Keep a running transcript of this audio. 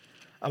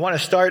I want to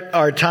start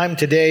our time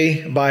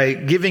today by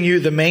giving you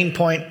the main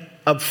point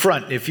up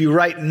front. If you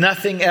write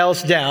nothing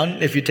else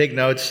down, if you take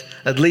notes,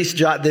 at least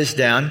jot this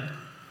down.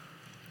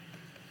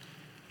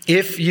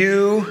 If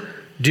you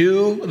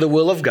do the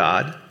will of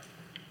God,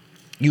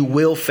 you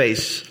will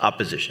face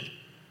opposition.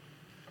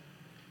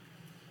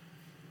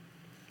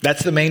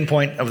 That's the main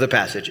point of the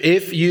passage.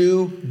 If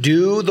you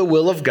do the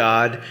will of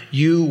God,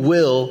 you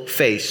will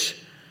face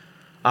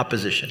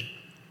opposition.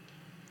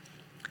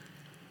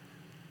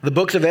 The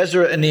books of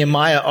Ezra and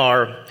Nehemiah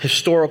are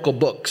historical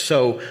books.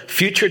 So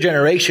future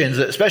generations,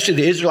 especially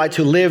the Israelites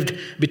who lived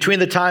between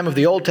the time of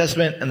the Old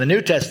Testament and the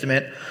New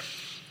Testament,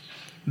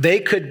 they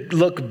could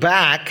look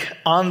back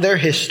on their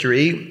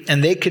history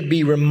and they could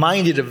be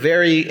reminded of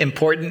very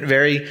important,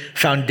 very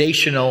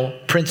foundational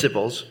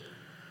principles.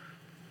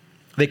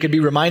 They could be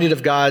reminded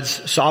of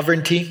God's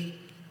sovereignty.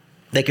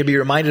 They could be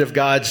reminded of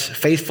God's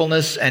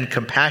faithfulness and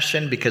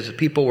compassion because the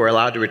people were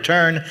allowed to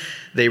return.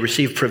 They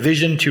received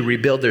provision to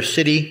rebuild their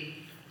city.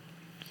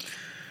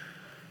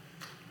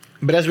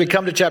 But as we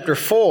come to chapter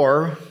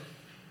 4,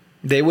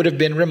 they would have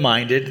been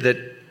reminded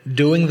that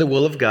doing the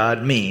will of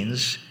God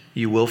means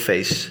you will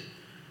face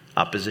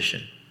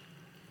opposition.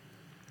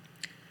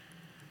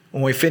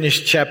 When we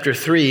finished chapter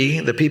 3,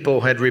 the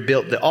people had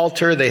rebuilt the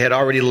altar.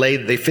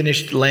 They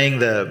finished laying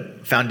the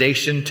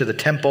foundation to the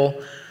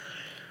temple.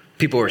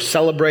 People were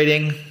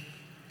celebrating.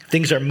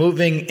 Things are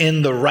moving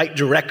in the right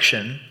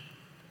direction.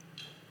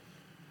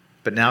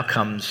 But now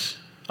comes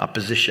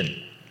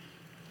opposition.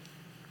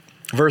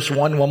 Verse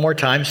 1 one more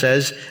time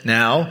says,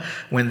 "Now,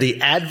 when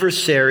the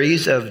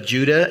adversaries of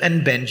Judah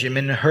and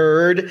Benjamin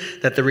heard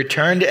that the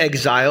returned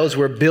exiles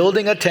were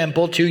building a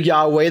temple to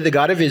Yahweh, the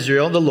God of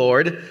Israel, the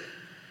Lord,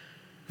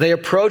 they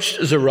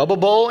approached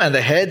Zerubbabel and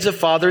the heads of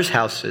fathers'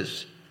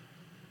 houses."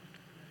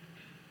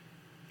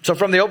 So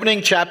from the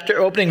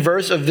opening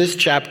verse of this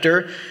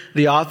chapter,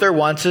 the author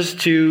wants us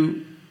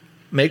to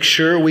make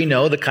sure we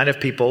know the kind of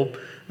people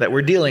that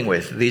we're dealing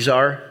with. These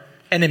are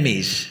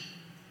enemies.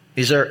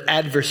 These are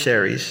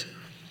adversaries.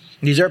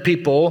 These are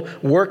people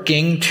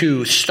working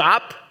to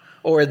stop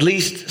or at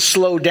least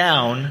slow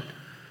down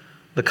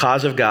the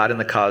cause of God and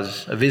the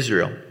cause of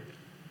Israel.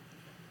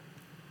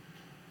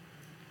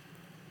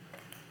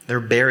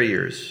 They're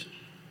barriers.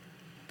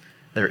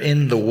 They're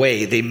in the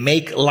way. They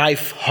make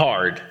life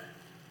hard.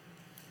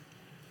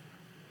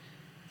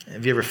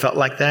 Have you ever felt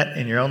like that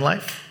in your own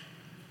life?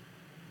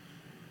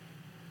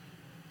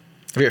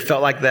 Have you ever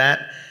felt like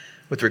that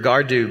with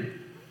regard to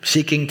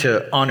seeking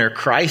to honor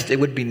Christ? It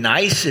would be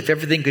nice if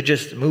everything could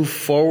just move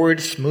forward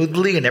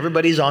smoothly and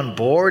everybody's on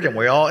board and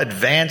we all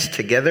advance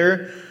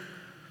together.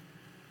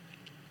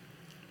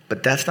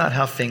 But that's not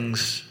how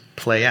things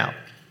play out.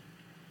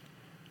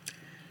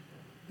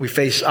 We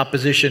face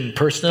opposition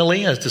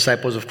personally as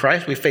disciples of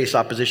Christ. We face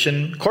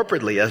opposition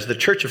corporately as the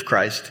church of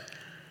Christ.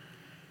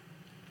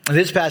 In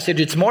this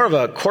passage, it's more of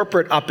a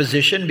corporate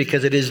opposition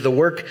because it is the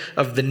work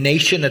of the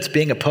nation that's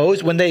being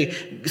opposed. When they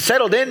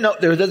settled in, no,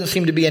 there doesn't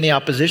seem to be any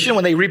opposition.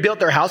 When they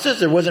rebuilt their houses,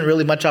 there wasn't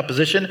really much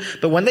opposition.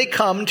 But when they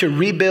come to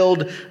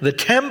rebuild the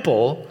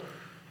temple,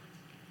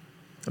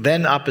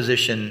 then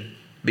opposition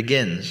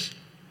begins.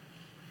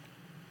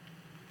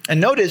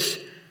 And notice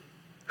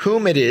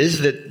whom it is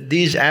that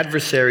these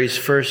adversaries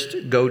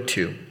first go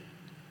to.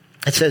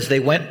 It says they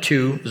went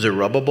to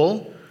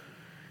Zerubbabel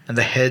and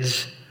the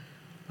heads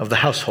of the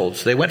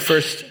households. They went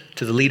first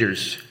to the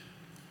leaders.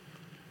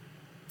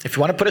 If you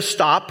want to put a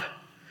stop,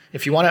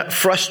 if you want to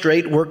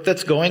frustrate work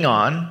that's going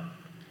on,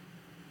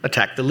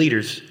 attack the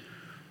leaders.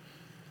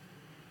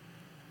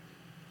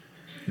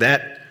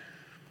 That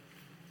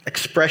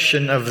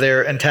expression of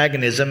their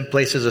antagonism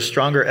places a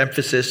stronger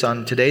emphasis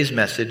on today's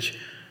message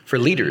for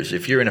leaders.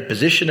 If you're in a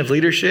position of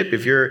leadership,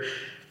 if you're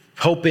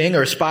hoping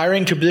or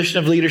aspiring to a position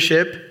of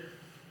leadership,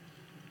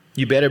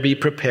 you better be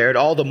prepared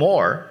all the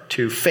more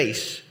to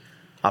face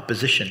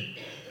opposition.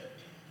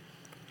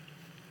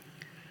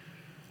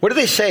 What do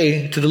they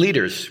say to the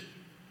leaders?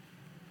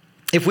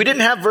 If we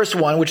didn't have verse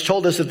 1, which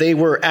told us that they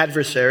were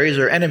adversaries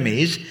or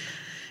enemies,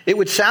 it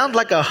would sound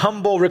like a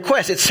humble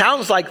request. It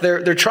sounds like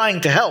they're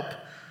trying to help.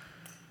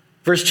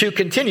 Verse 2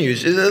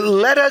 continues,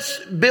 "Let us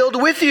build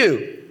with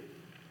you,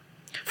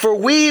 for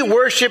we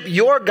worship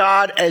your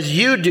God as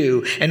you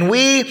do, and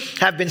we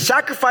have been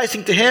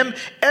sacrificing to him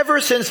ever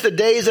since the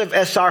days of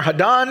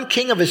Esarhaddon,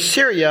 king of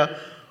Assyria,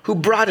 who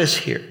brought us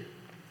here."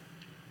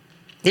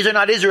 These are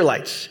not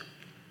Israelites.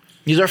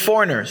 These are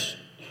foreigners.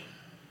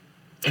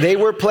 They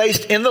were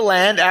placed in the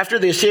land after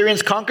the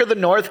Assyrians conquered the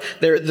north.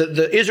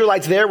 The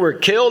Israelites there were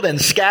killed and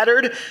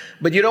scattered,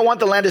 but you don't want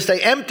the land to stay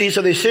empty,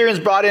 so the Assyrians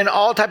brought in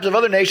all types of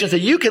other nations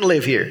that you can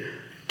live here.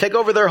 Take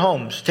over their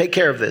homes. Take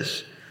care of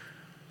this.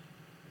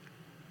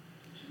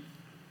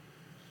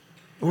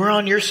 We're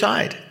on your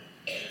side.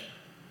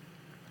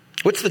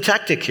 What's the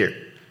tactic here?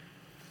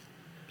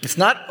 It's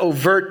not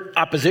overt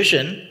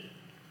opposition.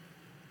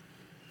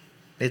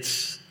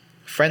 It's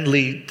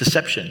friendly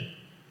deception.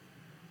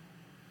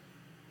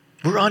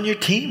 We're on your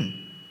team.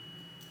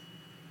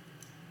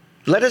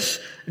 Let us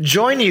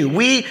join you.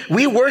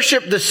 We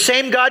worship the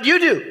same God you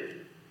do.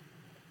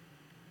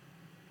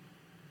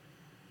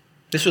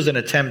 This was an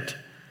attempt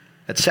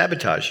at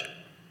sabotage.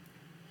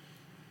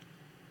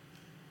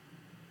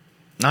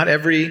 Not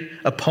every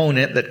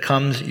opponent that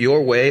comes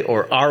your way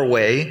or our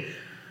way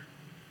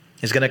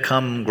is going to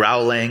come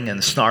growling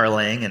and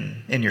snarling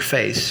and in your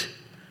face.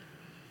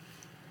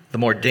 The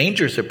more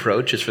dangerous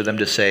approach is for them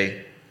to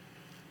say,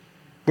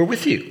 we're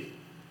with you.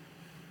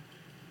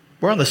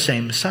 We're on the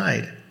same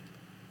side.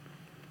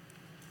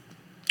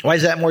 Why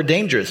is that more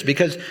dangerous?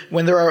 Because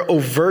when there are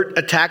overt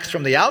attacks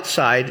from the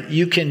outside,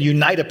 you can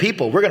unite a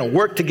people. We're going to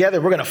work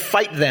together. We're going to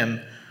fight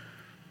them.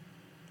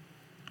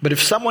 But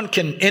if someone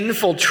can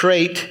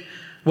infiltrate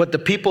what the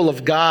people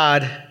of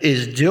God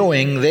is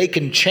doing, they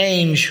can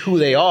change who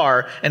they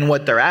are and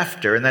what they're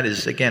after. And that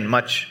is, again,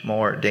 much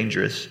more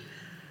dangerous.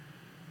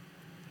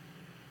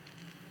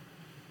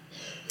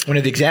 One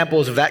of the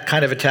examples of that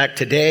kind of attack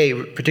today,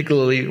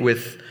 particularly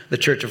with the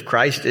Church of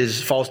Christ,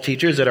 is false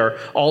teachers that are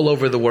all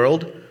over the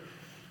world.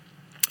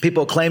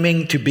 People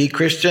claiming to be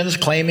Christians,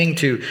 claiming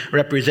to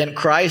represent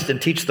Christ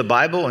and teach the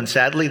Bible, and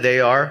sadly they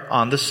are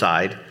on the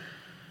side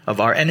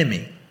of our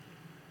enemy.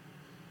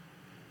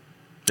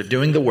 They're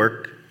doing the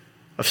work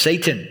of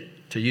Satan,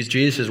 to use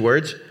Jesus'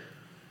 words.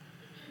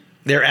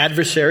 They're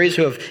adversaries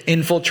who have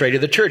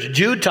infiltrated the church.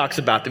 Jude talks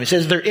about them. He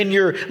says they're in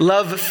your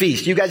love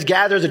feast. You guys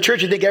gather as a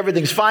church, you think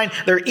everything's fine.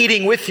 They're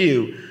eating with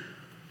you.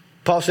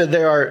 Paul said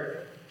there are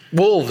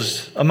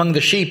wolves among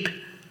the sheep.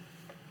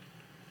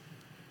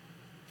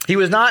 He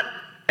was not,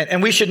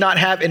 and we should not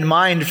have in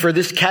mind for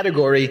this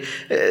category,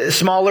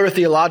 smaller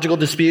theological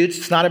disputes.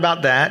 It's not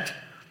about that.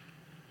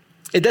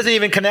 It doesn't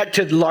even connect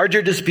to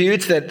larger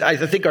disputes that I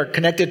think are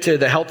connected to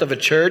the health of a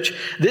church.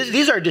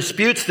 These are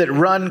disputes that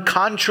run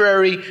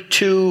contrary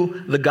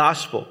to the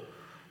gospel.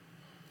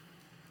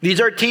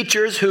 These are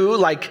teachers who,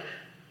 like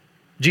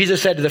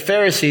Jesus said to the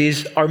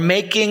Pharisees, are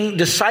making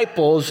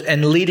disciples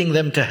and leading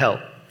them to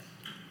hell.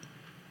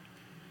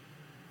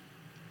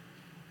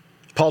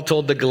 Paul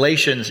told the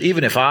Galatians,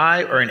 even if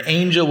I or an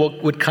angel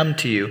would come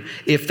to you,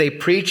 if they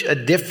preach a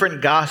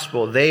different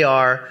gospel, they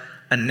are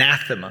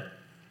anathema.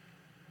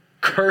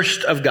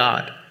 Cursed of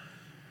God.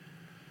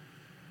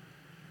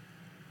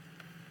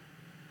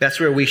 That's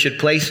where we should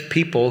place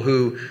people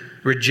who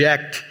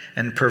reject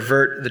and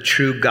pervert the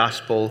true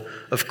gospel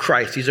of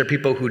Christ. These are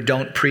people who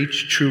don't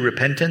preach true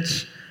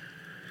repentance,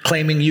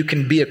 claiming you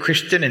can be a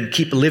Christian and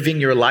keep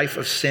living your life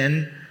of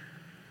sin.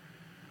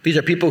 These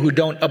are people who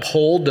don't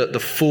uphold the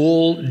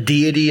full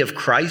deity of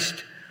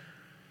Christ.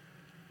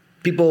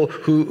 People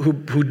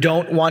who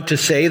don't want to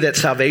say that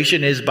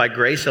salvation is by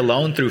grace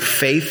alone, through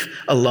faith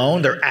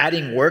alone. They're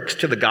adding works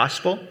to the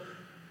gospel.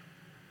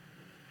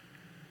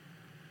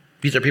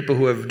 These are people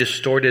who have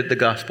distorted the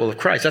gospel of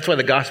Christ. That's why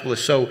the gospel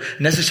is so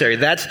necessary.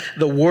 That's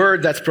the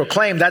word that's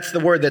proclaimed. That's the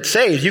word that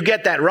saves. You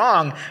get that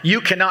wrong,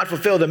 you cannot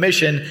fulfill the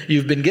mission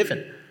you've been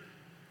given.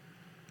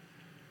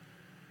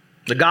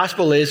 The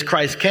gospel is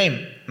Christ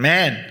came,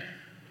 man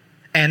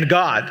and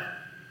God,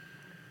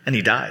 and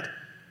he died.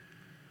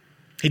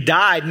 He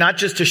died not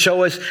just to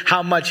show us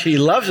how much he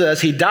loves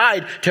us. He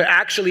died to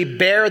actually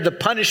bear the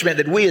punishment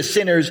that we as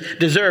sinners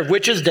deserve,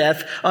 which is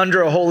death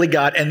under a holy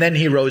God. And then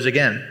he rose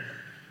again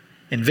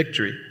in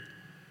victory.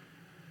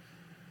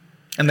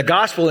 And the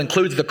gospel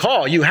includes the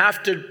call. You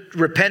have to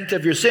repent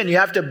of your sin. You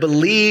have to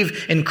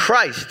believe in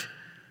Christ,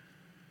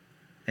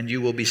 and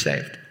you will be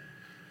saved.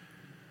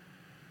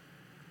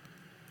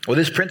 Well,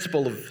 this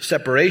principle of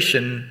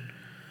separation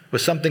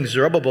was something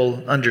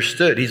Zerubbabel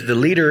understood. He's the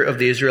leader of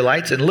the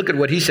Israelites. And look at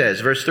what he says.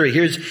 Verse 3.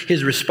 Here's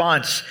his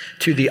response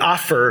to the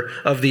offer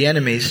of the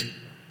enemies.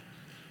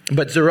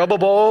 But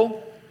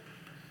Zerubbabel,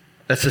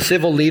 that's the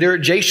civil leader,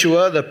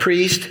 Jeshua, the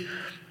priest,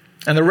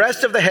 and the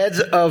rest of the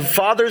heads of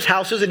fathers'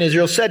 houses in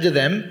Israel said to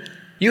them,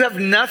 you have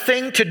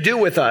nothing to do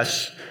with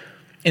us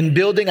in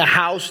building a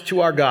house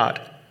to our God.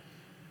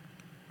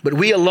 But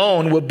we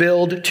alone will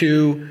build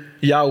to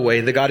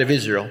Yahweh, the God of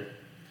Israel,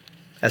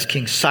 as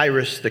King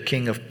Cyrus, the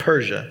king of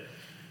Persia,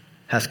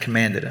 has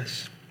commanded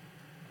us.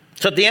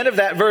 So at the end of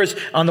that verse,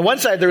 on the one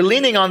side, they're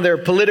leaning on their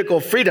political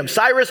freedom.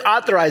 Cyrus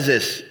authorized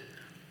this.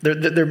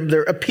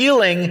 They're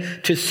appealing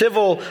to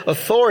civil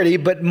authority,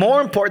 but more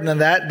important than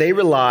that, they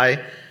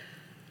rely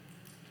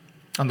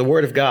on the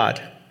word of God.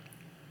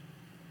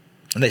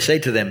 And they say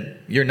to them,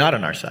 you're not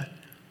on our side.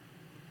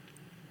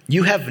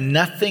 You have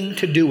nothing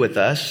to do with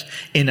us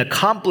in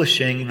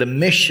accomplishing the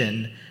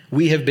mission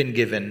we have been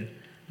given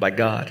by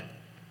God.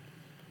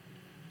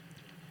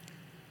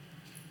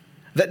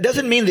 That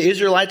doesn't mean the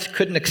Israelites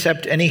couldn't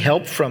accept any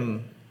help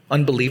from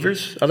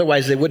unbelievers.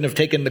 Otherwise, they wouldn't have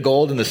taken the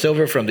gold and the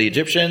silver from the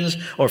Egyptians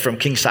or from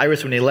King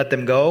Cyrus when he let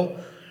them go.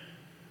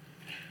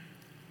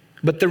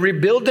 But the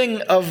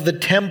rebuilding of the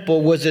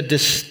temple was a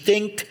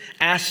distinct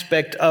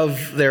aspect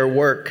of their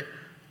work.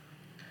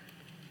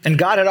 And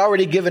God had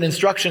already given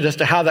instructions as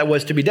to how that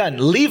was to be done.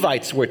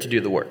 Levites were to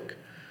do the work.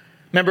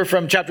 Remember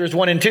from chapters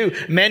 1 and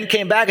 2, men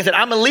came back and said,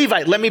 I'm a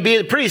Levite, let me be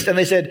a priest. And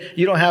they said,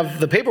 you don't have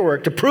the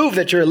paperwork to prove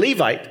that you're a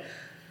Levite.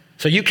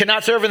 So you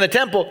cannot serve in the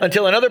temple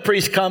until another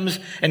priest comes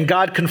and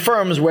God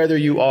confirms whether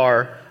you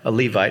are a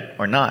Levite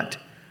or not.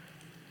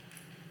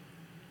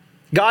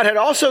 God had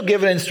also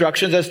given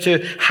instructions as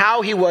to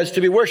how he was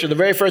to be worshipped. The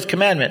very first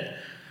commandment,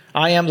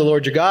 I am the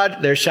Lord your God,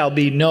 there shall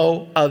be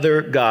no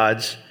other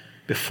gods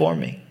before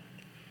me.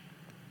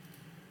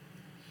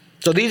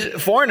 So these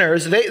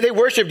foreigners, they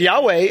worshiped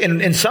Yahweh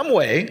in some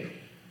way,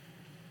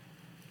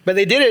 but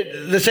they did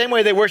it the same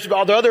way they worshiped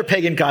all the other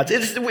pagan gods.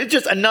 It's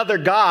just another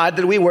God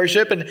that we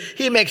worship, and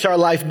he makes our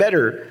life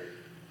better.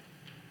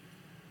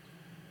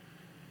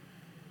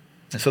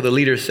 And so the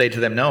leaders say to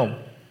them, no,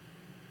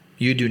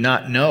 you do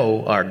not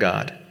know our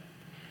God,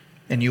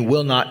 and you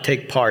will not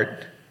take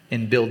part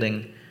in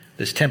building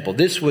this temple.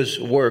 This was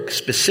work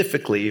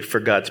specifically for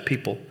God's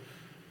people.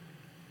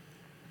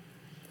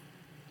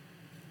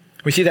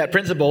 We see that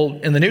principle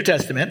in the New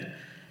Testament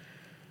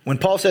when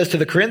Paul says to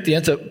the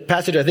Corinthians, a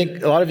passage I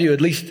think a lot of you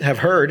at least have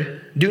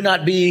heard, do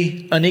not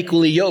be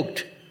unequally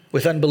yoked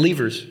with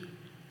unbelievers.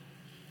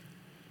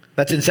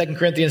 That's in 2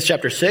 Corinthians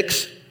chapter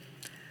 6.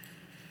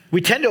 We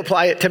tend to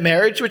apply it to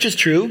marriage, which is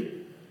true.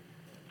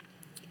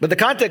 But the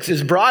context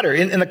is broader.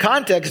 In the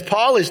context,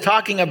 Paul is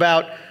talking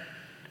about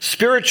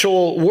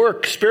spiritual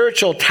work,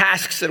 spiritual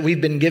tasks that we've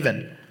been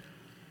given.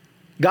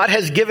 God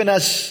has given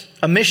us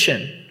a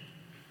mission.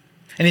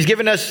 And he's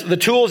given us the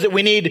tools that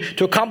we need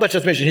to accomplish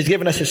this mission. He's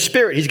given us his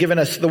Spirit. He's given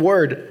us the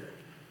Word.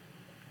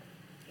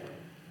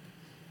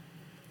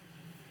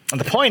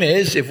 And the point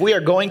is, if we are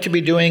going to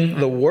be doing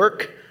the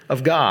work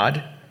of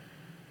God,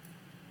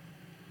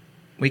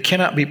 we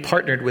cannot be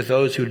partnered with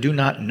those who do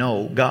not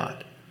know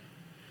God.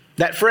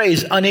 That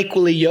phrase,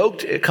 unequally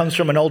yoked, it comes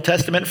from an Old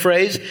Testament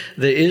phrase.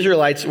 The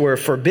Israelites were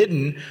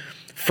forbidden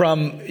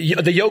from,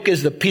 the yoke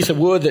is the piece of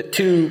wood that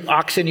two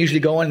oxen usually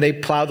go on, and they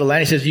plow the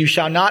land. He says, you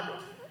shall not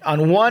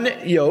on one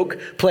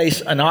yoke place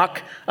an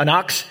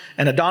ox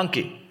and a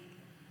donkey.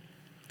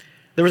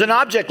 There was an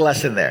object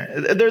lesson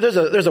there.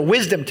 There's a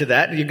wisdom to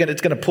that.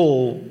 It's going to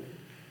pull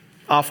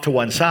off to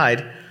one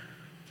side.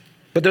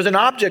 But there's an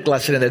object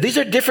lesson in there. These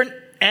are different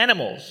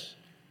animals.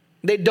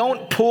 They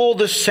don't pull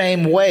the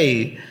same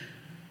way.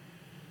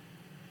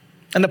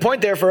 And the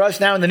point there for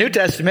us now in the New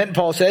Testament,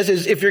 Paul says,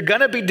 is if you're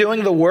going to be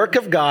doing the work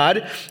of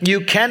God,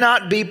 you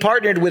cannot be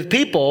partnered with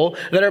people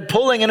that are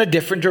pulling in a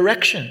different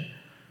direction.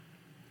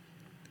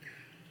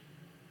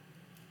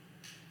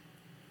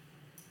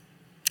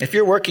 If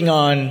you're working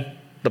on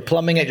the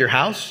plumbing at your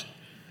house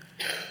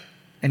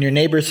and your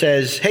neighbor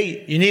says,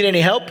 hey, you need any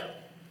help?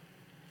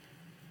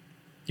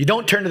 You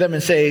don't turn to them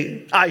and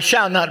say, I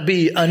shall not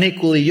be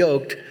unequally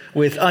yoked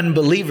with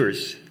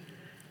unbelievers.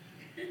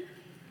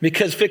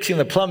 Because fixing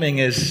the plumbing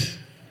is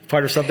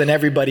part of something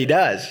everybody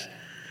does.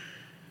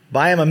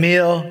 Buy him a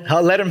meal,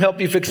 let him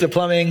help you fix the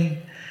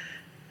plumbing,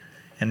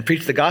 and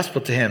preach the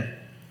gospel to him.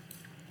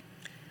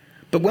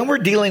 But when we're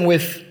dealing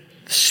with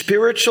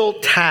spiritual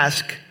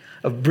task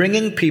of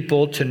bringing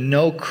people to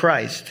know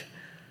Christ,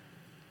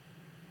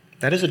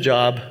 that is a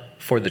job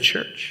for the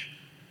church,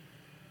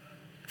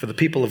 for the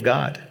people of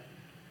God.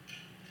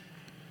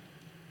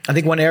 I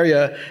think one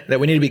area that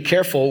we need to be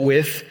careful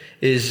with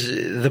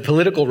is the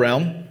political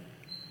realm.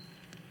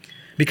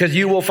 Because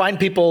you will find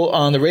people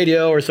on the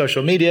radio or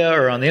social media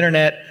or on the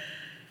internet,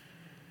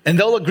 and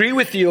they'll agree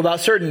with you about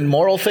certain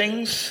moral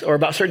things or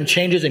about certain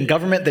changes in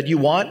government that you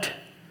want.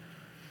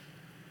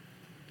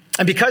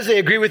 And because they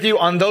agree with you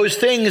on those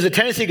things, the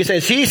tendency can say,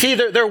 see,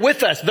 they're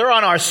with us. They're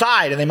on our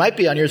side. And they might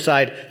be on your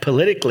side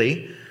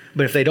politically,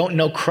 but if they don't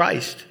know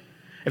Christ,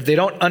 if they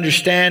don't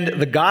understand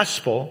the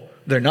gospel,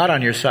 they're not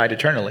on your side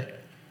eternally.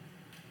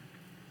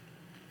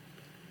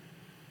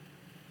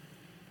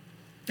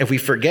 If we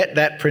forget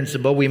that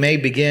principle, we may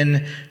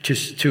begin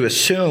to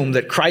assume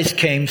that Christ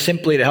came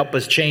simply to help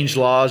us change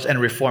laws and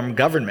reform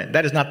government.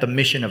 That is not the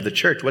mission of the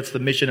church. What's the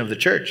mission of the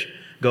church?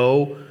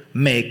 Go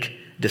make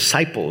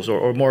disciples,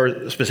 or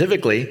more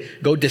specifically,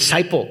 go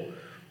disciple.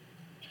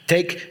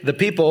 Take the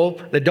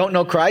people that don't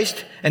know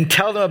Christ and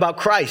tell them about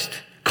Christ.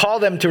 Call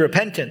them to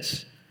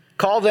repentance.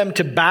 Call them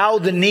to bow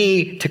the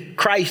knee to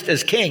Christ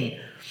as King.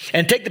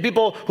 And take the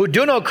people who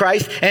do know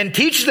Christ and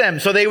teach them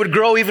so they would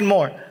grow even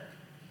more.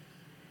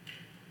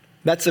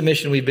 That's the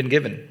mission we've been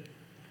given.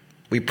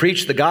 We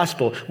preach the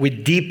gospel. We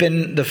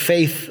deepen the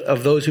faith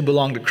of those who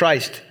belong to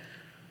Christ.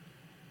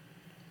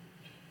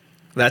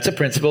 That's a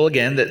principle,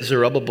 again, that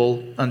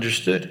Zerubbabel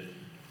understood. And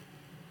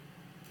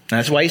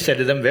that's why he said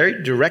to them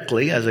very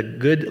directly, as a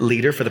good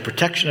leader, for the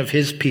protection of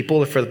his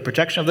people, for the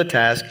protection of the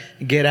task,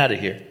 get out of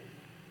here.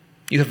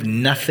 You have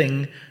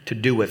nothing to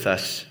do with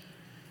us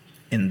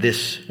in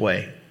this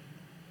way.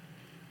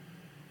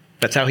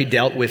 That's how he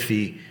dealt with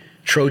the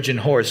Trojan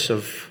horse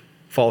of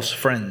false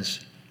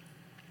friends.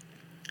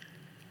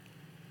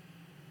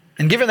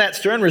 And given that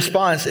stern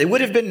response, it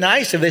would have been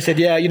nice if they said,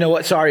 yeah, you know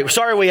what, sorry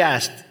we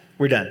asked,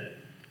 we're done.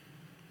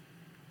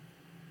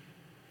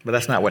 But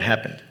that's not what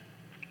happened.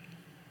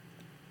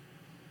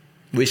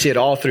 We see it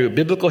all through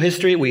biblical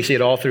history. We see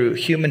it all through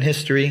human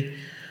history.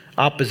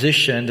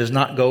 Opposition does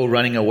not go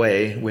running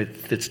away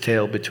with its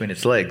tail between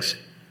its legs.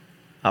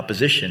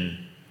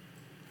 Opposition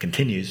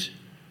continues.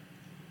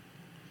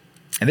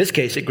 In this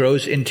case, it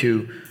grows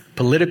into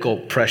political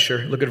pressure.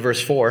 Look at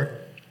verse 4.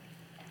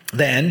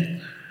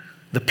 Then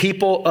The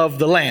people of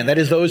the land, that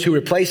is those who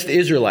replaced the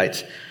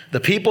Israelites, the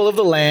people of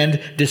the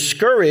land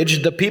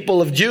discouraged the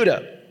people of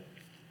Judah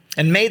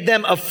and made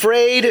them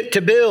afraid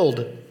to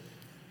build.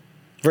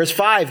 Verse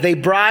 5, they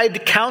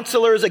bribed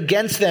counselors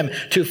against them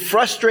to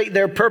frustrate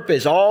their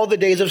purpose all the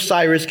days of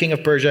Cyrus, king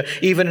of Persia,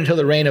 even until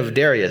the reign of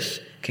Darius,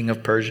 king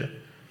of Persia.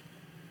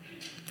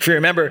 If you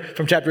remember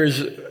from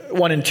chapters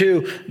 1 and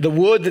 2, the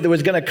wood that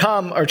was going to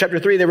come, or chapter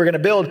 3 they were going to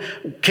build,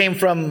 came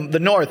from the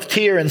north,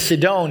 Tyre and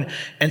Sidon.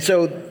 And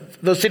so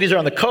those cities are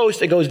on the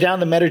coast. It goes down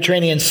the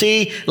Mediterranean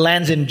Sea,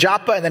 lands in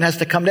Joppa, and then has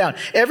to come down.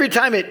 Every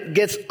time it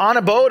gets on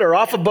a boat or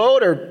off a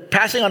boat or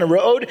passing on a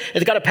road,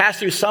 it's got to pass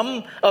through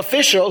some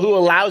official who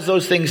allows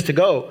those things to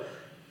go.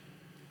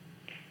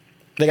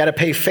 They got to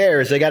pay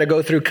fares. They got to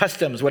go through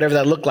customs, whatever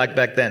that looked like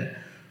back then.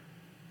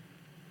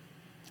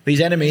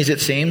 These enemies,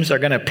 it seems, are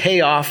going to pay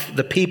off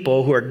the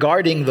people who are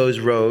guarding those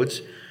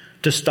roads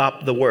to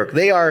stop the work.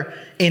 They are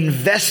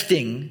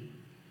investing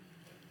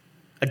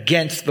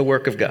against the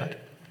work of God.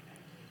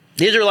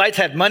 The Israelites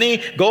had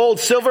money,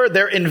 gold, silver.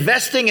 They're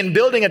investing in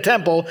building a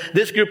temple.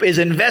 This group is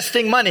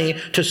investing money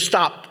to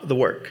stop the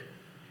work.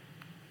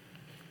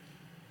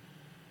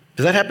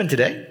 Does that happen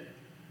today?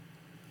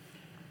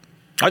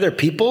 Are there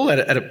people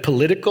at a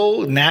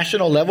political,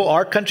 national level,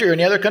 our country or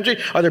any other country,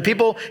 are there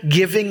people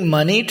giving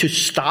money to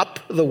stop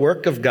the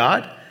work of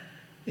God?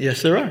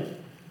 Yes, there are.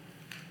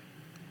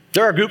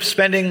 There are groups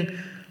spending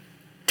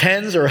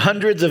tens or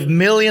hundreds of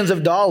millions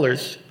of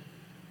dollars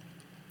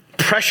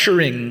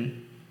pressuring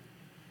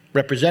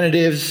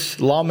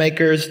representatives,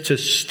 lawmakers to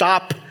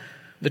stop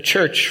the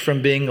church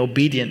from being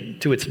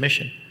obedient to its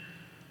mission.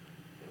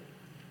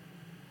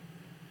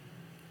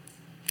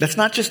 That's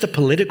not just a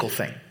political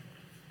thing.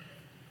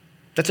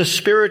 That's a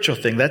spiritual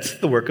thing. That's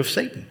the work of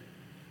Satan.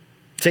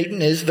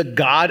 Satan is the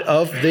god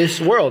of this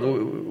world.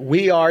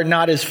 We are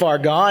not as far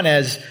gone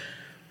as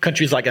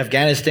countries like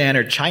Afghanistan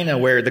or China,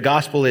 where the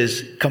gospel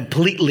is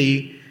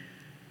completely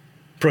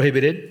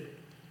prohibited.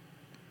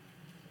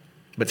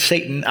 But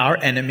Satan, our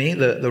enemy,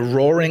 the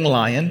roaring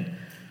lion,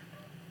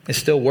 is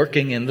still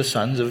working in the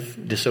sons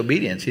of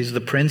disobedience. He's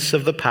the prince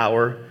of the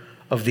power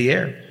of the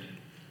air.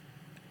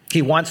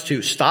 He wants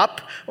to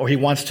stop, or he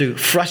wants to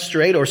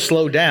frustrate or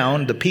slow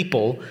down the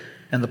people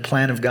and the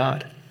plan of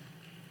God.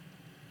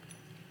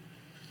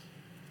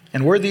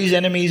 And were these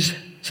enemies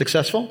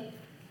successful?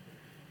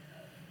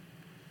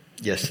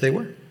 Yes, they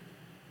were.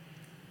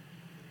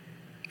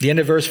 The end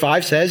of verse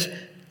 5 says,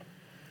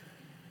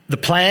 the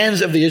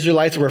plans of the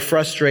Israelites were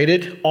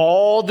frustrated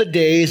all the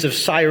days of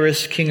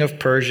Cyrus, king of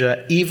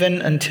Persia,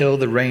 even until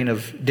the reign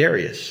of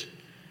Darius,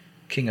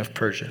 king of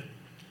Persia.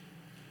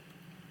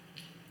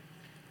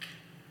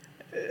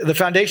 The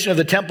foundation of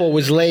the temple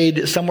was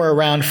laid somewhere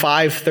around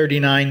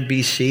 539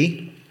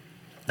 BC.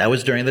 That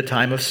was during the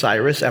time of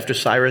Cyrus. After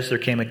Cyrus, there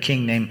came a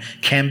king named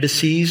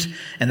Cambyses.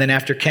 And then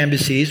after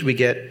Cambyses, we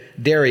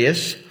get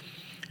Darius.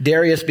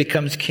 Darius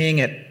becomes king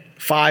at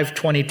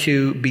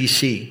 522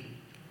 BC.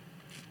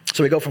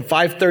 So we go from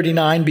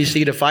 539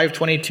 BC to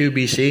 522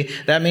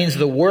 BC. That means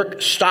the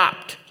work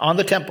stopped on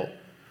the temple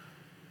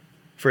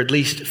for at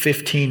least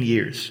 15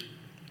 years.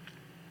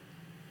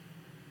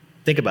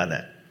 Think about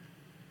that.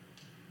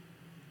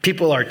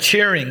 People are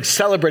cheering,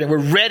 celebrating. We're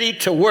ready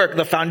to work.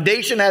 The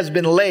foundation has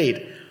been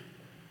laid.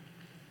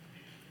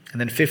 And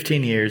then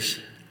 15 years,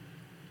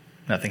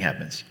 nothing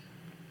happens.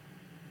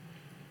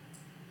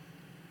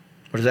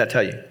 What does that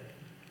tell you? It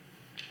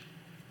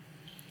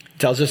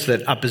tells us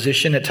that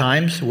opposition at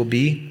times will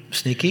be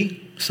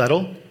sneaky,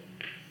 subtle.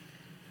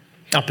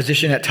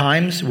 Opposition at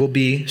times will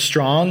be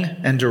strong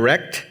and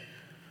direct.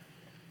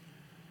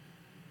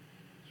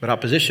 But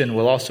opposition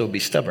will also be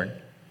stubborn.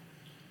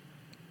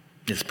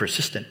 It's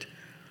persistent.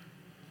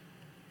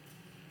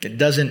 It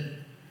doesn't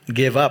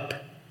give up.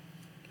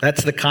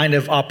 That's the kind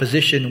of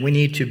opposition we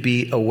need to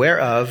be aware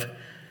of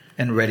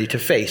and ready to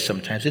face.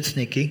 Sometimes it's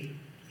sneaky,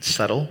 it's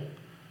subtle.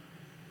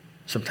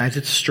 Sometimes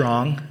it's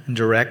strong and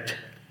direct.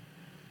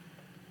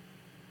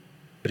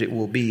 But it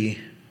will be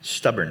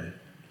stubborn.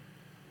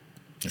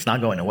 It's not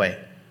going away.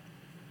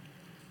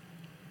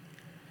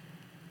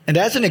 And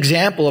as an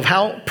example of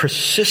how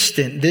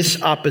persistent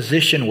this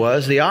opposition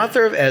was, the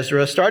author of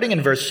Ezra, starting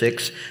in verse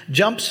 6,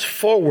 jumps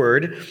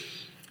forward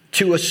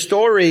to a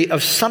story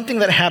of something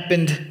that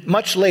happened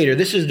much later.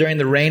 This is during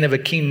the reign of a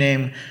king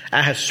named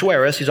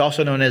Ahasuerus. He's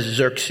also known as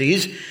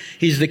Xerxes.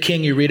 He's the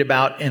king you read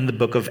about in the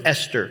book of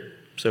Esther.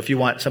 So if you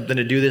want something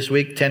to do this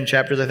week, 10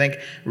 chapters, I think,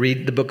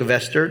 read the book of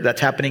Esther. That's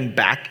happening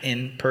back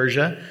in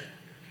Persia,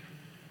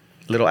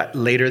 a little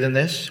later than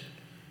this.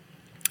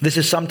 This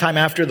is sometime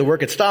after the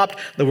work had stopped,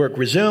 the work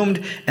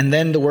resumed, and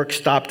then the work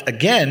stopped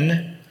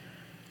again.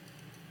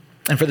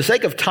 And for the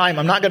sake of time,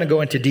 I'm not going to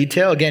go into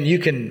detail. Again, you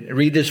can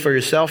read this for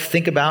yourself.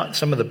 Think about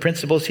some of the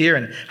principles here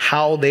and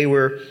how they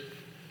were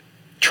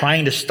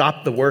trying to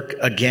stop the work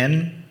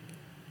again.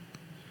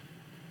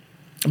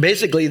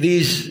 Basically,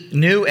 these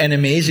new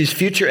enemies, these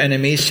future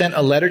enemies, sent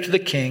a letter to the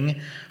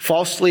king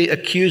falsely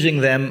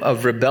accusing them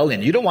of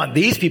rebellion. You don't want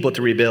these people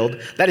to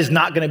rebuild. That is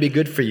not going to be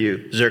good for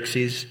you,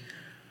 Xerxes.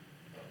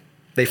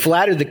 They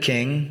flattered the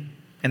king,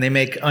 and they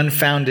make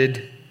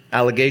unfounded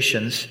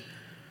allegations.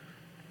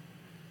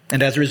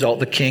 And as a result,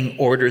 the king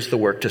orders the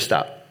work to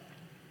stop.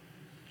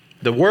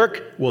 The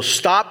work will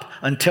stop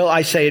until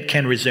I say it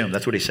can resume.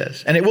 That's what he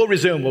says. And it will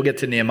resume. We'll get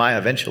to Nehemiah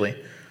eventually.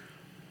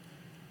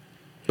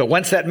 But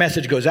once that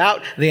message goes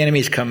out, the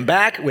enemies come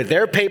back with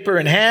their paper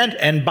in hand,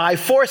 and by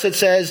force it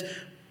says,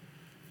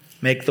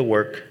 make the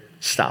work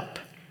stop.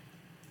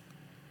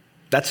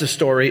 That's the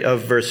story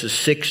of verses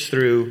 6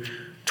 through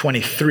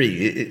 23.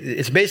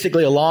 It's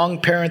basically a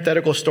long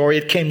parenthetical story.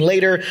 It came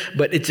later,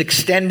 but it's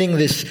extending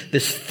this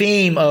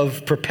theme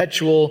of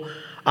perpetual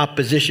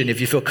opposition.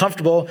 If you feel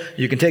comfortable,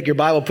 you can take your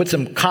Bible, put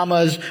some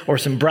commas or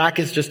some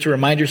brackets just to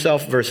remind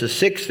yourself, verses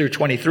 6 through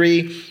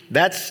 23.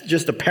 That's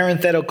just a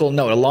parenthetical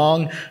note, a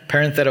long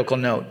parenthetical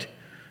note.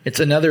 It's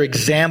another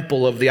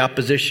example of the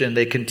opposition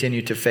they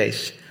continue to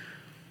face.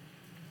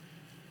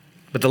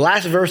 But the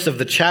last verse of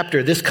the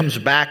chapter, this comes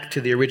back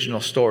to the original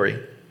story.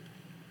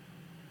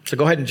 So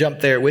go ahead and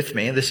jump there with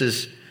me. This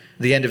is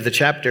the end of the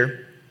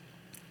chapter.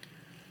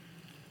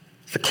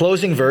 The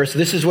closing verse,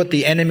 this is what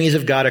the enemies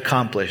of God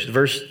accomplished.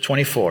 Verse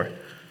 24.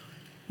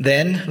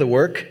 Then the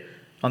work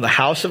on the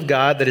house of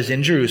God that is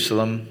in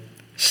Jerusalem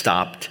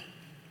stopped.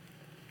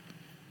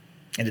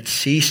 And it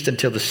ceased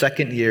until the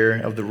second year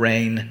of the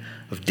reign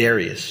of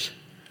Darius,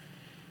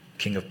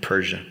 king of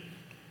Persia.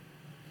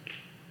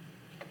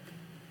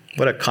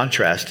 What a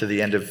contrast to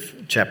the end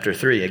of chapter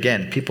 3.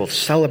 Again, people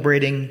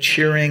celebrating,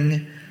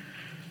 cheering.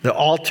 The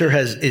altar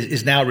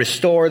is now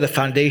restored. The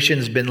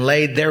foundation's been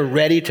laid. They're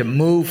ready to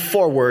move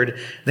forward.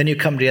 Then you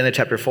come to the end of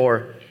chapter 4,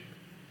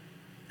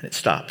 and it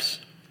stops.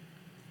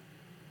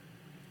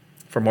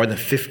 For more than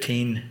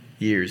 15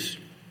 years.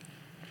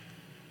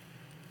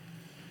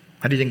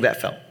 How do you think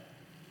that felt?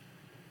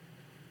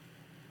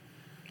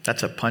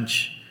 That's a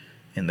punch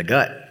in the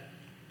gut.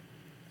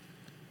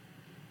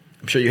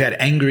 I'm sure you had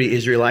angry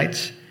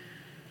Israelites.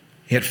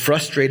 You had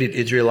frustrated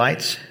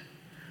Israelites.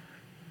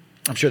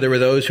 I'm sure there were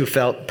those who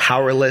felt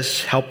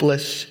powerless,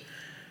 helpless.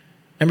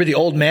 Remember the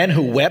old men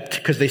who wept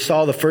because they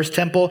saw the first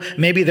temple?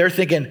 Maybe they're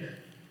thinking,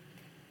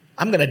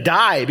 I'm going to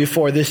die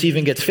before this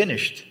even gets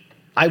finished.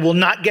 I will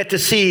not get to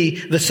see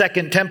the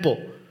second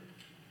temple.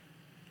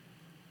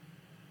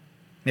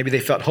 Maybe they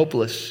felt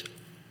hopeless.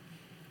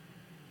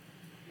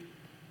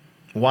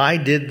 Why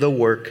did the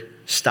work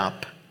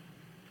stop?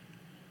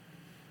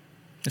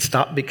 It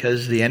stopped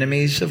because the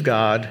enemies of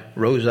God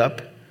rose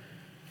up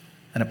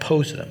and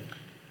opposed them.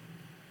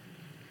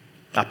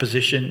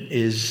 Opposition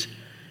is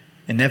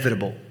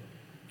inevitable.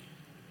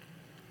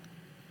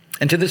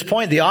 And to this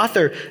point, the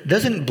author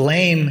doesn't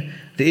blame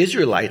the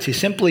Israelites. He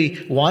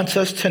simply wants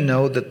us to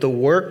know that the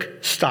work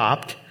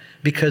stopped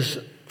because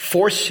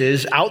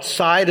forces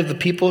outside of the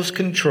people's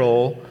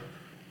control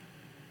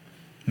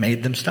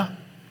made them stop.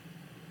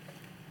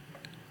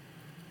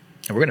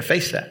 And we're going to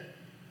face that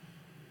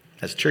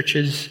as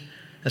churches,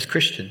 as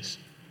Christians.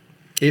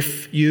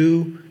 If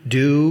you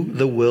do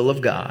the will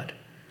of God,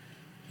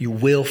 you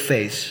will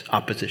face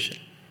opposition.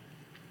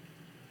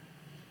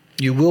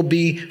 You will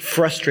be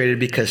frustrated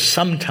because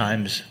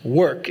sometimes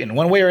work, in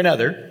one way or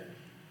another,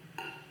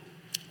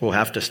 will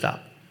have to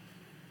stop.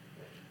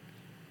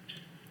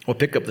 We'll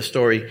pick up the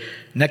story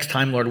next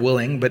time, Lord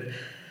willing, but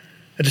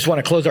I just want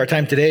to close our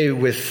time today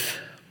with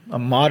a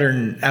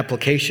modern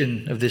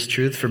application of this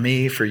truth for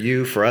me, for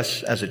you, for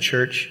us as a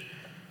church.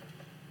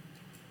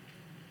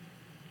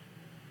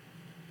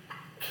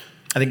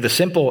 I think the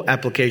simple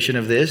application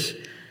of this,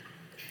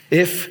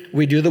 if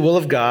we do the will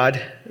of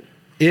God,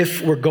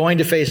 if we're going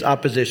to face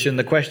opposition,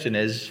 the question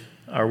is,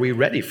 are we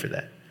ready for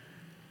that?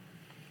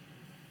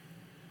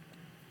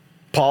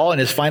 Paul, in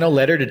his final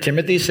letter to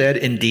Timothy, said,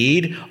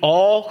 indeed,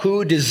 all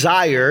who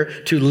desire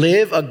to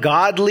live a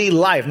godly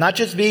life, not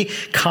just be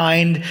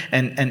kind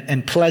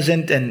and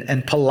pleasant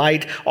and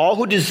polite, all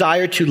who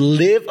desire to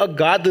live a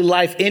godly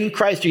life in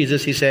Christ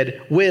Jesus, he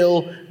said,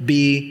 will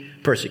be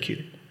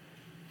persecuted.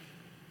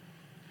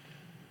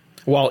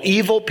 While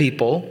evil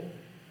people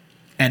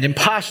and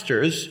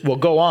imposters will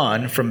go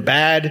on from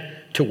bad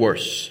to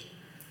worse,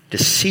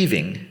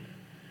 deceiving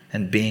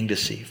and being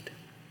deceived.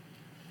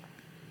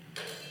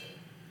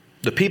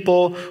 The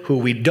people who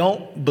we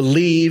don't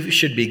believe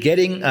should be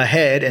getting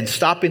ahead and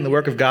stopping the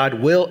work of God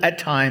will at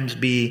times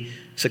be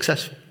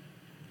successful.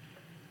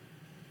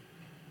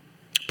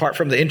 Apart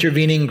from the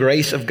intervening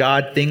grace of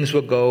God, things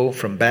will go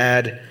from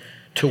bad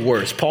to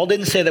worse. Paul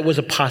didn't say that was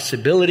a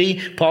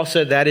possibility. Paul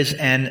said that is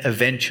an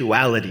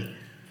eventuality.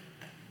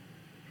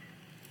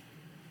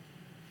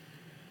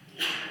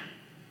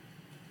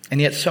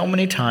 And yet so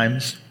many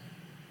times,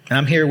 and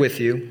I'm here with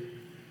you,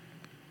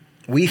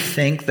 we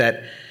think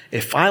that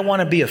if I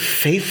want to be a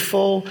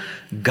faithful,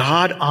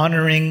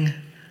 God-honoring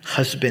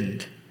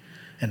husband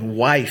and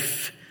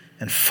wife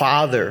and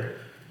father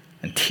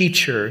and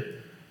teacher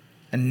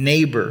and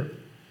neighbor,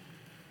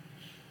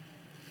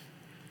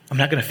 I'm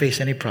not going to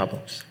face any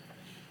problems.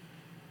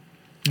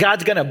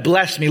 God's going to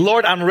bless me.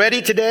 Lord, I'm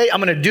ready today.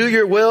 I'm going to do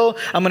your will.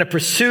 I'm going to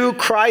pursue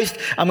Christ.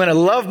 I'm going to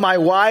love my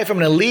wife. I'm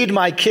going to lead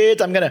my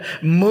kids. I'm going to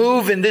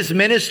move in this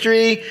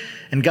ministry.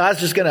 And God's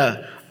just going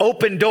to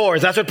open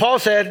doors. That's what Paul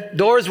said.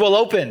 Doors will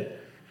open.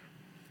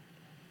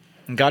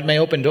 And God may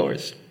open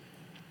doors.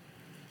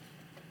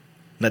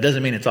 That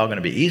doesn't mean it's all going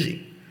to be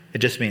easy. It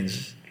just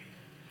means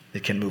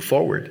it can move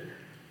forward.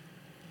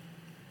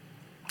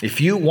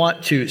 If you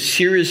want to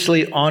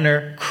seriously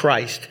honor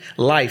Christ,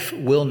 life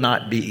will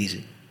not be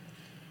easy.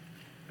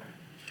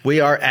 We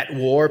are at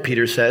war,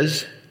 Peter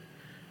says,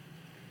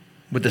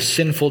 with the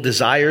sinful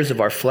desires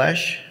of our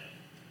flesh.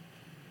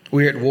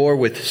 We are at war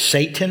with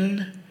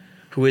Satan,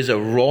 who is a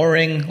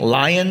roaring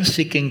lion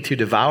seeking to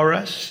devour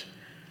us.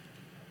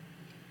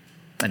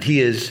 And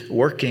he is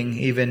working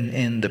even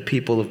in the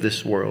people of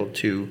this world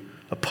to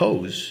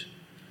oppose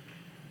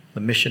the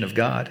mission of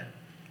God.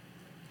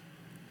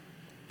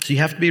 So you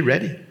have to be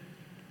ready.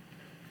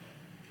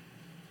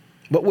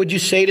 What would you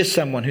say to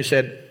someone who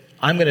said,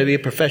 I'm going to be a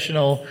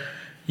professional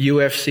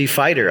UFC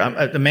fighter? I'm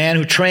a man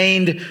who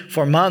trained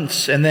for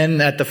months and then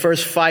at the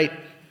first fight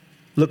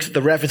looks at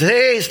the ref and says,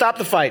 hey, stop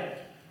the fight.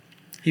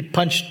 He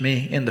punched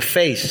me in the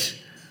face.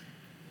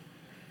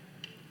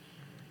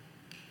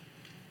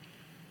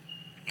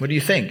 What do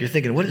you think? You're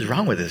thinking, what is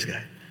wrong with this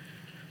guy?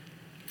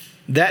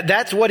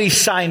 That's what he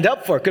signed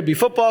up for. It could be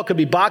football, could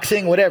be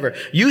boxing, whatever.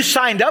 You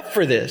signed up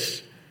for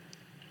this.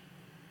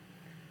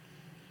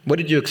 What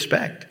did you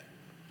expect?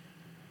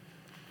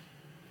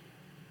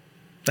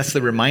 That's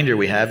the reminder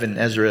we have in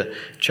Ezra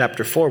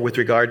chapter 4 with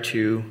regard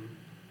to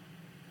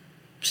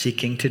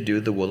seeking to do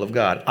the will of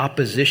God.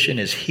 Opposition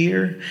is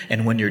here,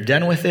 and when you're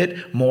done with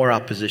it, more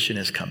opposition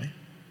is coming.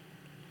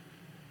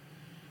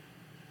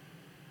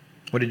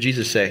 What did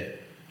Jesus say?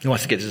 He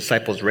wants to get his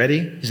disciples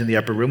ready. He's in the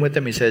upper room with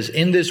them. He says,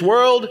 in this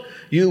world,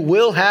 you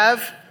will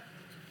have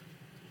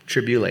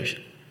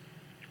tribulation.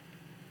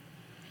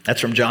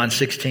 That's from John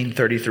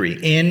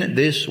 16:33. In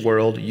this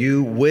world,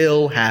 you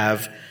will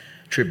have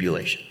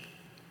tribulation.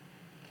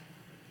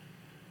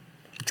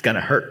 It's going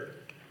to hurt.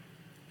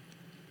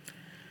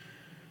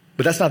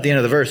 But that's not the end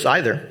of the verse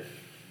either.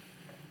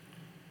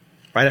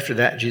 Right after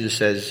that, Jesus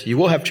says, you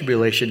will have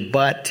tribulation,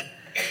 but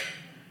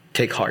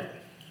take heart.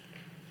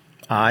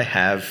 I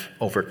have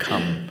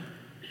overcome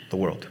the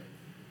world.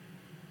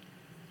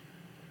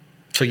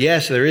 So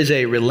yes, there is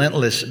a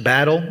relentless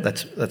battle.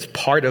 That's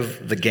part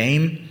of the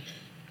game.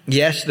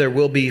 Yes, there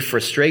will be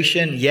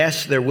frustration.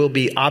 Yes, there will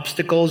be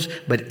obstacles.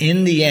 But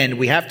in the end,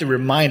 we have to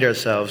remind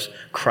ourselves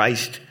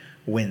Christ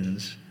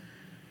wins.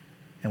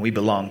 And we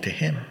belong to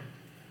him.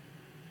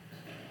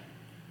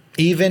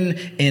 Even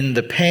in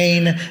the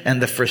pain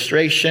and the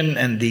frustration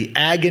and the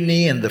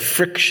agony and the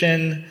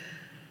friction,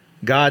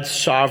 God's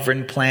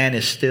sovereign plan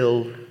is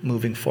still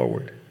moving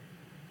forward.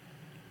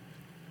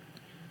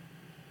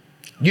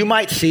 You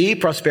might see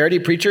prosperity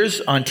preachers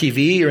on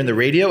TV or in the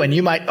radio, and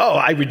you might,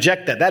 I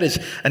reject that. That is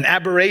an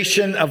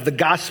aberration of the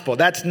gospel.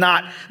 That's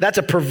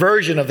a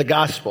perversion of the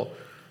gospel.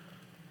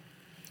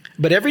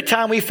 But every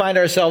time we find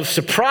ourselves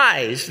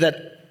surprised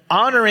that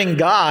honoring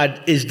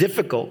God is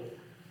difficult,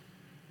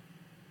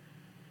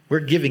 we're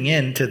giving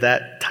in to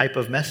that type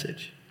of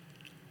message.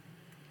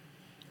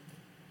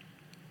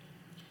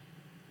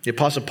 The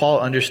Apostle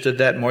Paul understood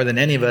that more than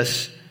any of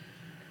us.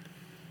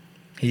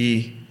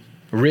 He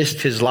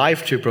risked his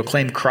life to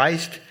proclaim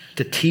Christ,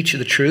 to teach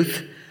the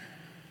truth.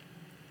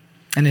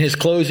 And in his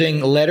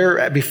closing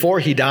letter, before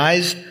he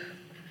dies,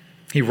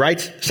 he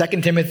writes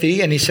 2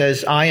 Timothy and he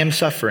says, I am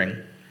suffering,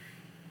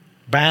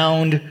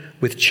 bound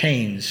with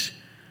chains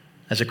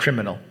as a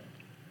criminal.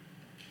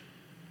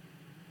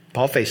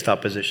 Paul faced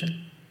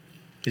opposition.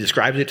 He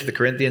describes it to the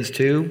Corinthians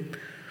too.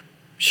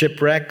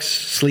 Shipwrecks,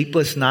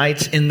 sleepless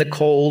nights in the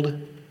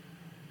cold.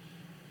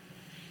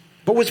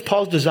 What was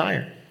Paul's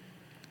desire?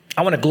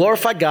 I want to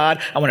glorify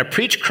God. I want to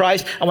preach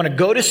Christ. I want to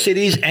go to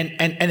cities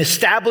and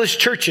establish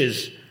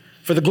churches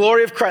for the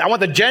glory of Christ. I want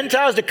the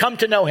Gentiles to come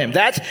to know him.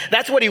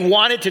 That's what he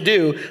wanted to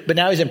do, but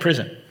now he's in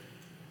prison.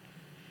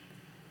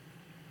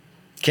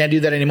 Can't do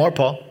that anymore,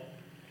 Paul.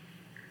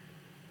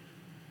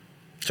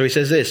 So he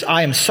says this,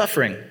 I am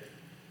suffering,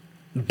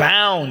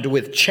 bound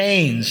with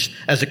chains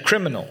as a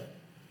criminal,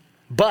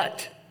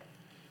 but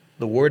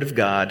the word of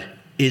God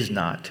is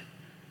not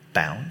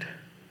bound.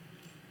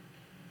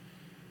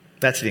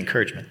 That's the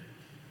encouragement.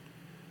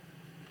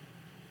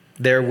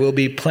 There will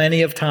be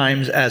plenty of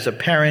times as a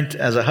parent,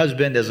 as a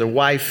husband, as a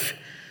wife,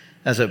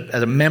 as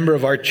a member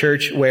of our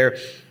church where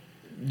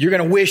you're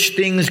going to wish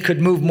things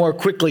could move more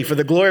quickly for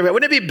the glory of God.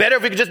 Wouldn't it be better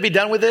if we could just be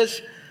done with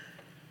this?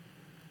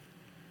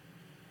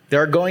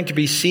 There are going to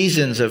be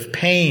seasons of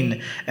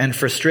pain and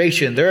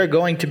frustration. There are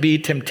going to be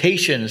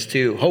temptations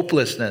to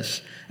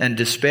hopelessness and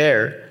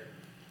despair.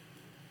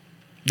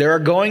 There are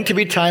going to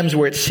be times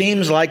where it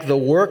seems like the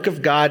work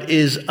of God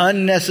is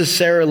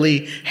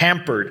unnecessarily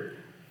hampered.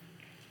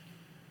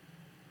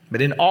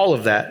 But in all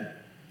of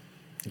that,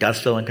 God's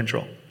still in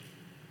control.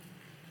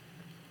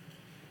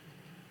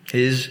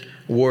 His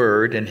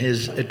word and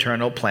his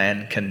eternal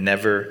plan can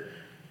never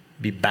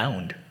be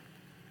bound.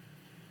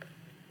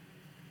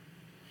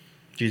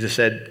 Jesus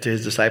said to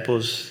his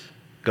disciples,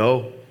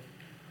 go,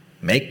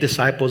 make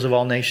disciples of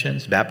all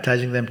nations,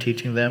 baptizing them,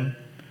 teaching them.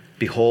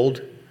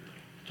 Behold,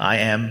 I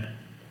am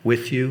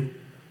with you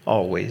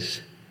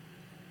always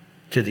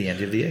to the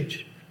end of the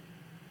age.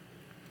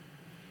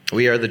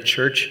 We are the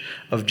church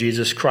of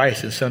Jesus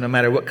Christ. And so no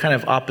matter what kind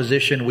of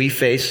opposition we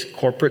face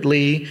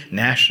corporately,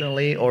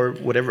 nationally, or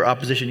whatever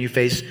opposition you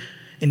face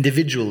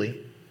individually,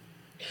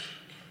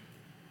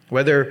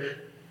 whether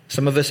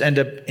some of us end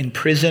up in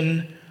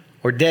prison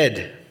or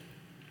dead,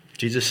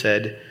 Jesus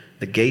said,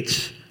 the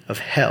gates of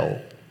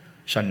hell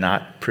shall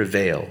not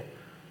prevail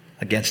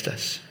against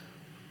us.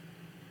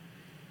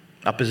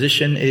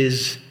 Opposition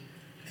is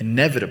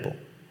inevitable,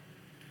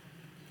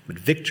 but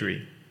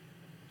victory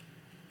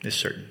is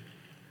certain.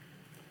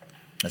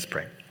 Let's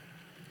pray.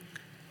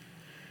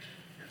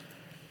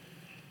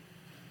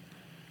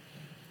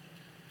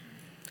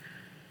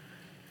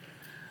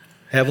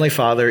 Heavenly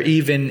Father,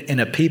 even in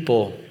a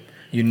people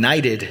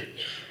united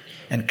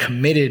and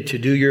committed to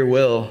do your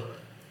will,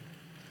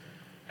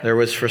 there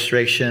was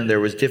frustration, there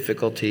was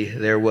difficulty,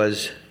 there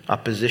was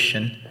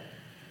opposition.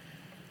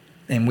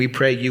 And we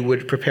pray you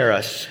would prepare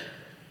us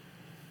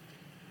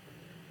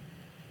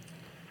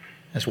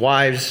as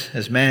wives,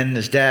 as men,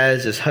 as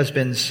dads, as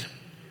husbands.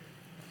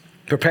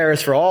 Prepare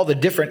us for all the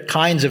different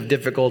kinds of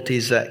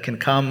difficulties that can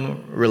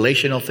come,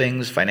 relational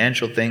things,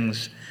 financial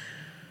things.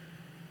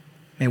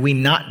 May we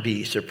not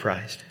be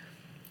surprised.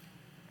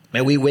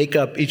 May we wake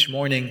up each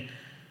morning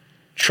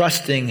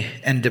trusting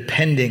and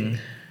depending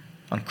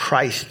on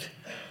Christ,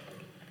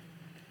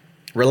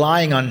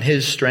 relying on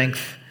His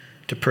strength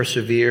to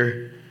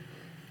persevere,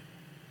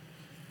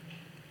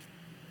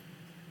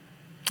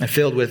 and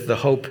filled with the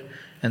hope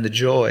and the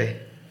joy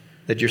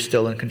that you're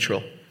still in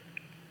control.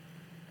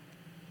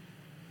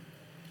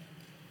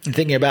 In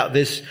thinking about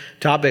this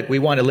topic, we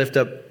want to lift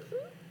up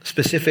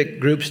specific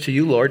groups to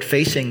you, Lord,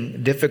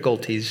 facing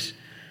difficulties,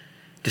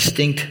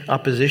 distinct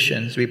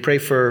oppositions. We pray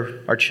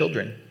for our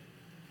children.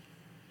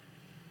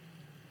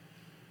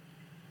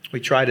 We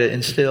try to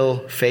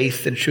instill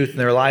faith and truth in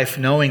their life,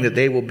 knowing that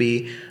they will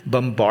be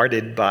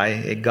bombarded by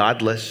a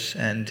godless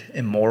and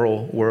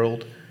immoral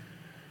world.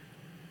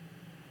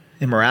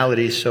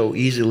 Immorality is so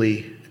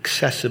easily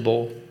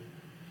accessible,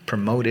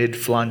 promoted,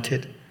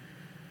 flaunted.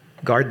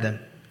 Guard them.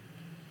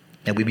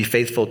 And we be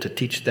faithful to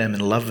teach them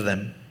and love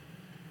them.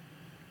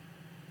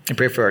 And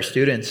pray for our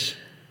students,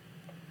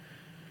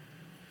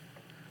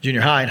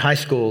 junior high and high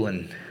school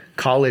and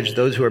college,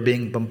 those who are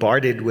being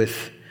bombarded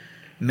with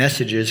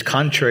messages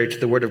contrary to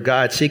the Word of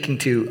God, seeking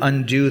to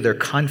undo their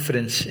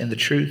confidence in the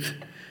truth,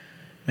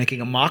 making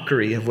a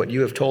mockery of what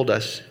you have told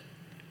us.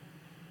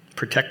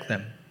 Protect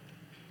them.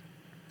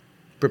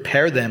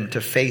 Prepare them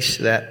to face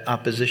that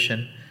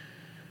opposition.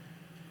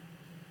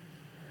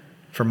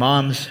 For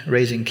moms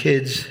raising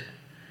kids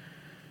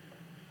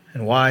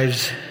and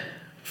wives,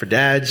 for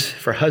dads,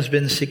 for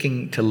husbands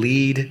seeking to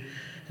lead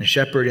and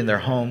shepherd in their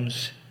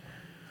homes.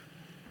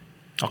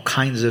 All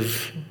kinds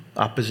of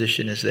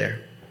opposition is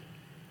there.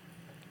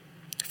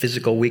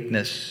 Physical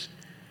weakness,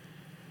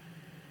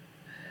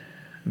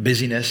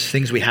 busyness,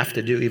 things we have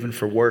to do even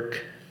for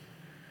work,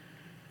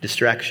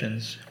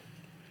 distractions.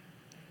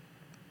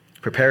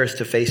 Prepare us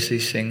to face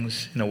these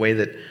things in a way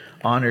that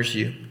honors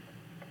you.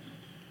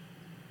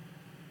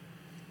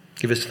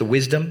 Give us the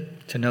wisdom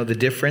to know the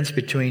difference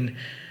between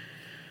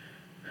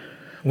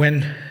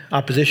when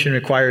opposition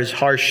requires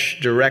harsh,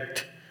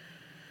 direct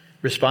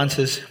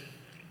responses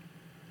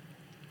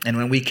and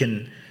when we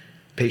can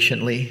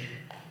patiently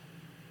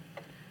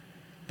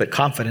but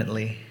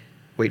confidently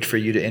wait for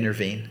you to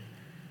intervene.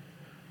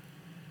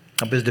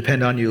 Help us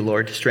depend on you,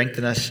 Lord.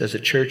 Strengthen us as a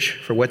church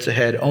for what's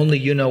ahead. Only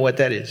you know what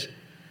that is.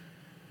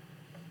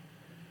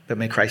 But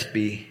may Christ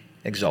be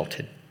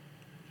exalted.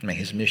 May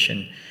His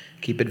mission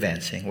keep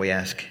advancing. We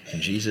ask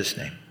in Jesus'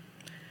 name.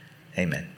 Amen.